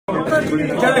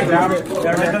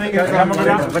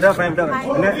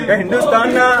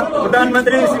હિન્દુસ્તાનના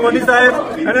પ્રધાનમંત્રી શ્રી મોદી સાહેબ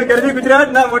અને ગરવી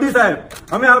ગુજરાતના મોદી સાહેબ,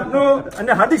 અમે આપનું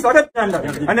હાર્દિક સ્વાગત છે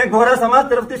અને ગોરા સમાજ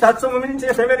તરફથી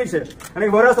 700 ફેમિલી છે અને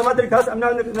ગોરા સમાજ તરફથી ખાસ અમને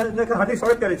હાર્દિક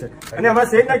સ્વાગત કરે છે અને અમારા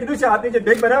શેઠના કીધું છે આપની જે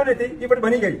બેગ બનાવેલી હતી એ પણ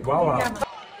બની ગઈ.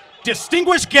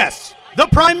 Distinguished guests, the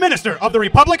Prime Minister of the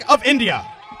Republic of India.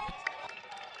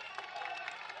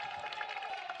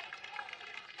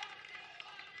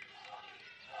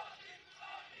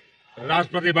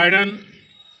 राष्ट्रपति Biden,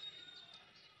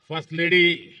 first lady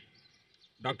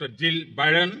doctor Jill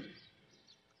Biden,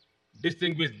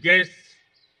 distinguished guest,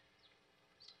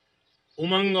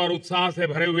 उमंग और उत्साह से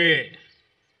भरे हुए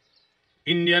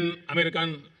इंडियन अमेरिकन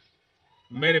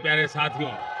मेरे प्यारे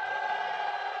साथियों,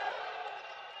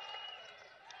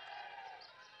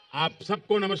 आप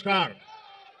सबको नमस्कार।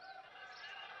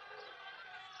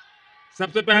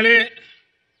 सबसे पहले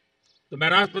तो मैं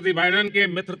राष्ट्रपति बाइडेन के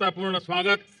मित्रतापूर्ण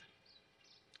स्वागत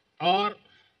और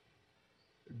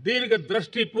दीर्घ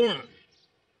दृष्टिपूर्ण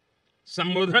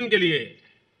संबोधन के लिए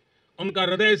उनका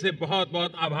हृदय से बहुत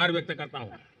बहुत आभार व्यक्त करता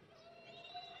हूं।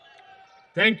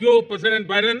 Thank you president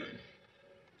Biden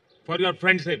for your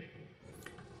friendship.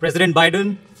 President Biden,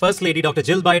 First Lady Dr.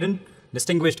 Jill Biden,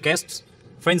 distinguished guests,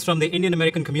 friends from the Indian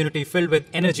American community filled with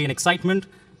energy and excitement,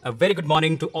 a very good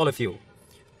morning to all of you.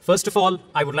 First of all,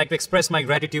 I would like to express my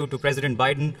gratitude to President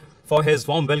Biden for his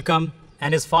warm welcome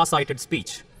and his far-sighted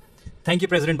speech. Thank you,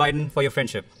 President Biden, for your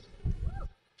friendship.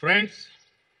 Friends,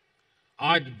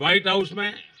 आज white house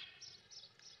में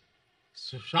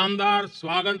शानदार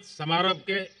स्वागत समारोह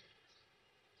के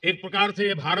एक प्रकार से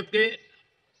ये भारत के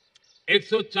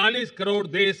 140 करोड़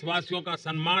देशवासियों का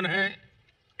सम्मान है,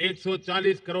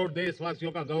 140 करोड़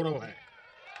देशवासियों का गौरव है।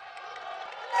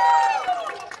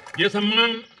 ये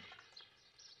सम्मान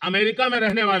अमेरिका में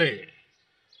रहने वाले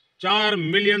 4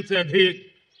 मिलियन से अधिक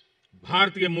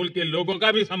भारतीय मूल के लोगों का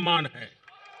भी सम्मान है।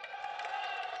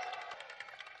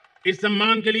 इस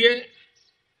सम्मान के लिए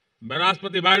मैं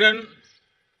राष्ट्रपति बाइडेन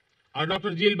और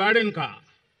डॉक्टर जिल बाइडेन का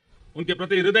उनके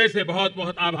प्रति हृदय से बहुत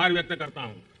बहुत आभार व्यक्त करता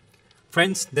हूं।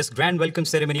 Friends, this grand welcome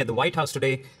ceremony at the White House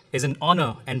today is an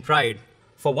honor and pride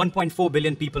for 1.4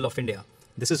 billion people of India.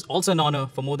 This is also an honor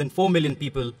for more than 4 million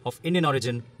people of Indian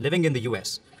origin living in the US.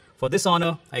 For this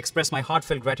honor, I express my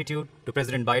heartfelt gratitude to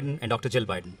President Biden and Dr. Jill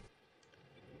Biden.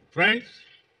 Friends,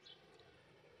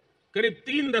 करीब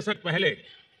 3 दशक पहले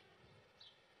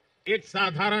एक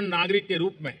साधारण नागरिक के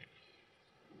रूप में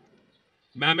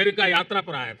मैं अमेरिका यात्रा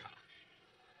पर आया था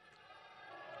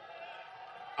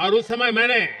और उस समय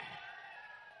मैंने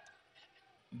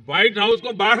व्हाइट हाउस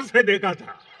को बाहर से देखा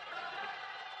था।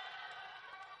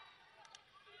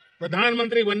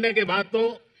 प्रधानमंत्री बनने के बाद तो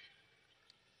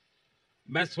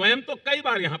मैं स्वयं तो कई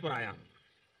बार यहां पर आया हूं,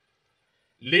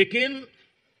 लेकिन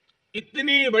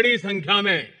इतनी बड़ी संख्या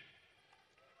में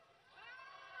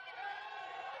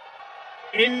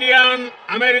इंडियन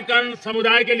अमेरिकन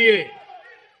समुदाय के लिए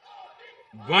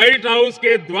व्हाइट हाउस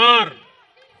के द्वार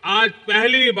आज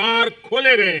पहली बार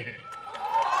खोले गए हैं।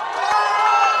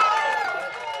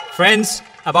 Friends,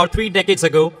 about 3 decades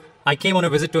ago, I came on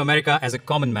a visit to America as a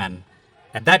common man.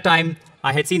 At that time,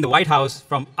 I had seen the White House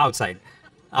from outside.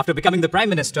 After becoming the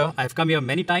Prime Minister, I have come here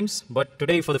many times, but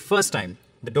today for the first time,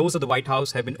 the doors of the White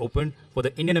House have been opened for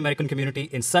the Indian American community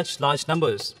in such large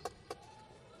numbers.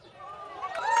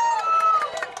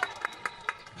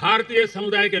 भारतीय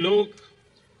समुदाय के लोग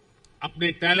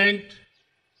अपने talent,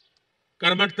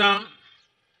 कर्मठता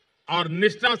और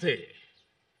निष्ठा से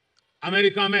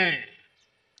America में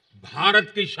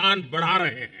भारत की शान बढ़ा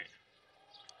रहे हैं।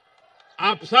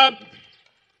 आप सब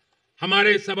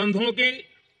हमारे संबंधों की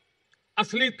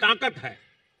असली ताकत है।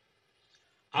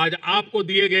 आज आपको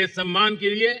दिए गए सम्मान के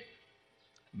लिए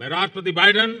मैं राष्ट्रपति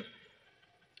बाइडेन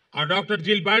और डॉक्टर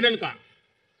जिल बाइडेन का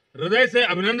हृदय से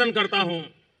अभिनंदन करता हूं।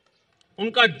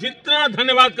 उनका जितना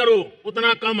धन्यवाद करो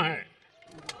उतना कम है।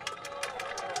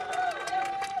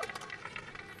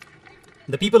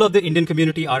 The people of the Indian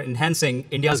community are enhancing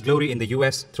India's glory in the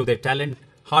US through their talent,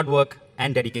 hard work,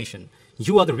 and dedication.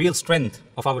 You are the real strength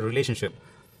of our relationship.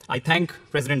 I thank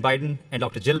President Biden and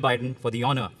Dr. Jill Biden for the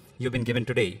honor you've been given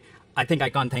today. I think I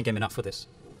can't thank him enough for this.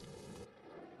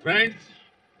 Friends,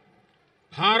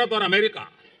 Bharat और America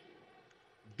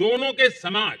दोनों के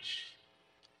समाज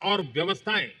और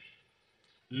व्यवस्थाएं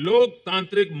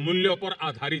लोकतांत्रिक मूल्यों पर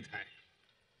आधारित है।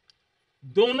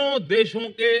 दोनों देशों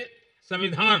के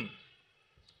संविधान,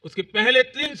 उसके पहले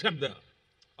 3 शब्द,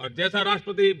 और जैसा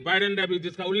राष्ट्रपति बाइडेन ने अभी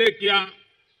जिसका उल्लेख किया,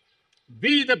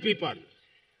 वी द पीपल,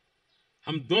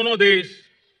 हम दोनों देश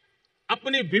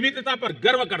अपनी विविधता पर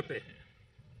गर्व करते हैं।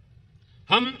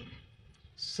 हम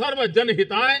सर्वजन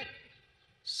हिताय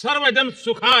सर्वजन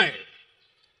सुखाय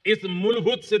इस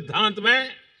मूलभूत सिद्धांत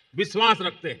में विश्वास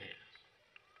रखते हैं।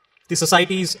 The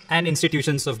societies and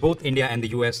institutions of both India and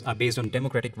the US are based on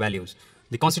democratic values.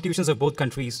 The constitutions of both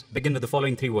countries begin with the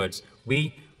following three words: we,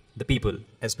 the people,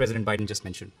 as President Biden just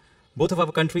mentioned. Both of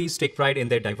our countries take pride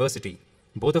in their diversity.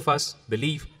 Both of us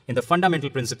believe in the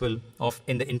fundamental principle of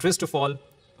in the interest of all,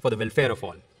 for the welfare of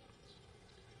all.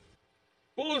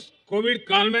 Post Covid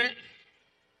काल में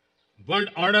world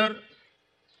order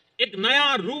एक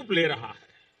नया रूप ले रहा है।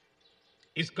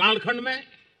 इस कालखंड में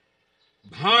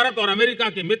भारत और अमेरिका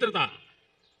की मित्रता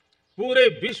पूरे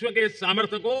विश्व के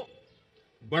सामर्थ्य को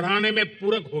बढ़ाने में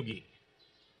पूरक होगी।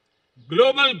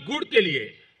 ग्लोबल गुड के लिए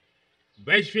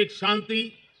वैश्विक शांति,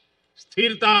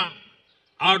 स्थिरता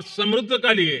और समृद्धि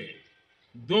के लिए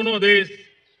दोनों देश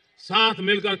साथ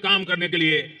मिलकर काम करने के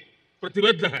लिए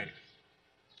प्रतिबद्ध है।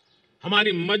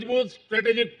 हमारी मजबूत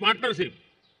स्ट्रेटेजिक पार्टनरशिप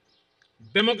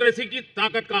डेमोक्रेसी की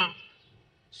ताकत का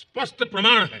स्पष्ट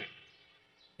प्रमाण है।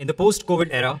 In the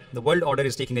post-COVID era, the world order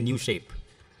is taking a new shape.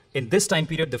 In this time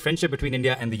period, the friendship between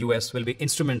India and the US will be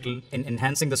instrumental in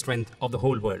enhancing the strength of the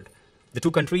whole world. The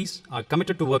two countries are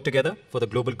committed to work together for the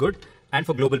global good and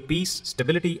for global peace,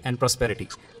 stability, and prosperity.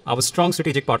 Our strong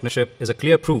strategic partnership is a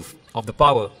clear proof of the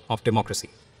power of democracy.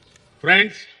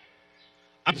 Friends,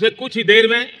 अब से कुछ ही देर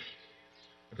में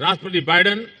राष्ट्रपति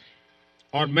Biden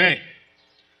और मैं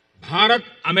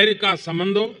Bharat America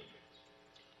संबंधों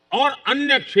और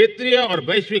अन्य क्षेत्रीय और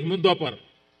वैश्विक मुद्दों पर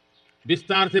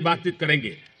विस्तार से बातचीत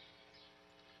करेंगे।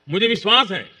 मुझे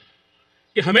विश्वास है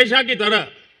कि हमेशा की तरह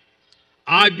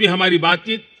आज भी हमारी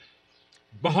बातचीत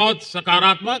बहुत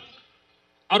सकारात्मक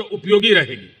और उपयोगी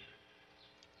रहेगी।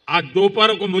 आज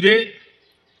दोपहर को मुझे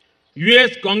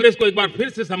यूएस कांग्रेस को एक बार फिर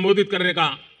से संबोधित करने का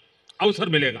अवसर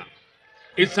मिलेगा।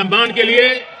 इस सम्मान के लिए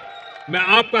मैं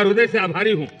आपका हृदय से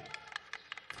आभारी हूं।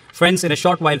 Friends, in a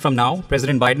short while from now,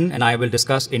 President Biden and I will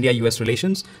discuss India-US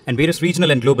relations and various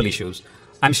regional and global issues.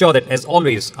 I'm sure that, as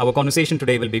always, our conversation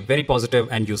today will be very positive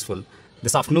and useful.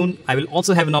 This afternoon, I will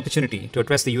also have an opportunity to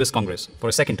address the US Congress for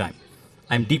a second time.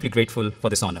 I'm deeply grateful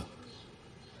for this honor.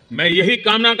 मैं यही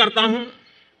कामना करता हूं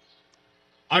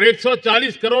और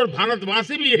 140 करोड़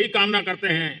भारतवासी भी यही कामना करते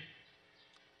हैं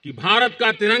कि भारत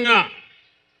का तिरंगा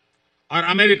और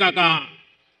अमेरिका का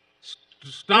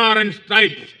स्टार एंड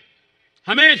स्ट्राइप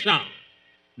हमेशा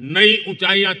नई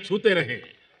ऊंचाइयां छूते रहे।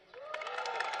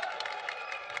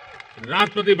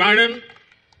 राष्ट्रपति बाइडेन,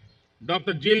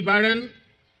 डॉक्टर जिल बाइडेन,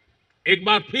 एक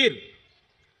बार फिर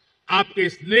आपके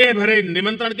स्नेह भरे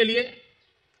निमंत्रण के लिए,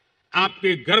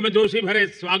 आपके गर्मजोशी भरे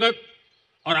स्वागत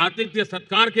और आतिथ्य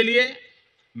सत्कार के लिए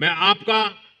मैं आपका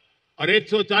और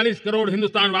 140 करोड़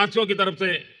हिंदुस्तान वासियों की तरफ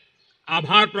से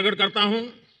आभार प्रकट करता हूं।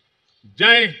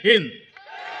 जय हिंद।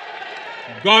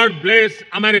 God bless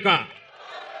America.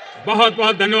 बहुत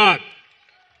बहुत धन्यवाद।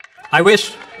 I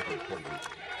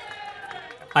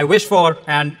wish for,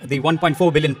 and the 1.4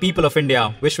 billion people of India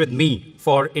wish with me,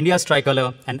 for India's tricolor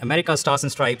and America's stars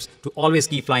and stripes to always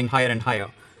keep flying higher and higher.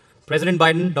 President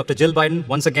Biden, Dr. Jill Biden,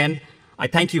 once again, I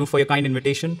thank you for your kind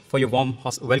invitation, for your warm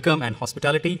welcome and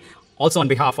hospitality, also on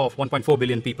behalf of 1.4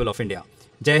 billion people of India.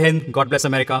 Jai Hind, God bless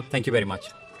America. Thank you very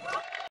much.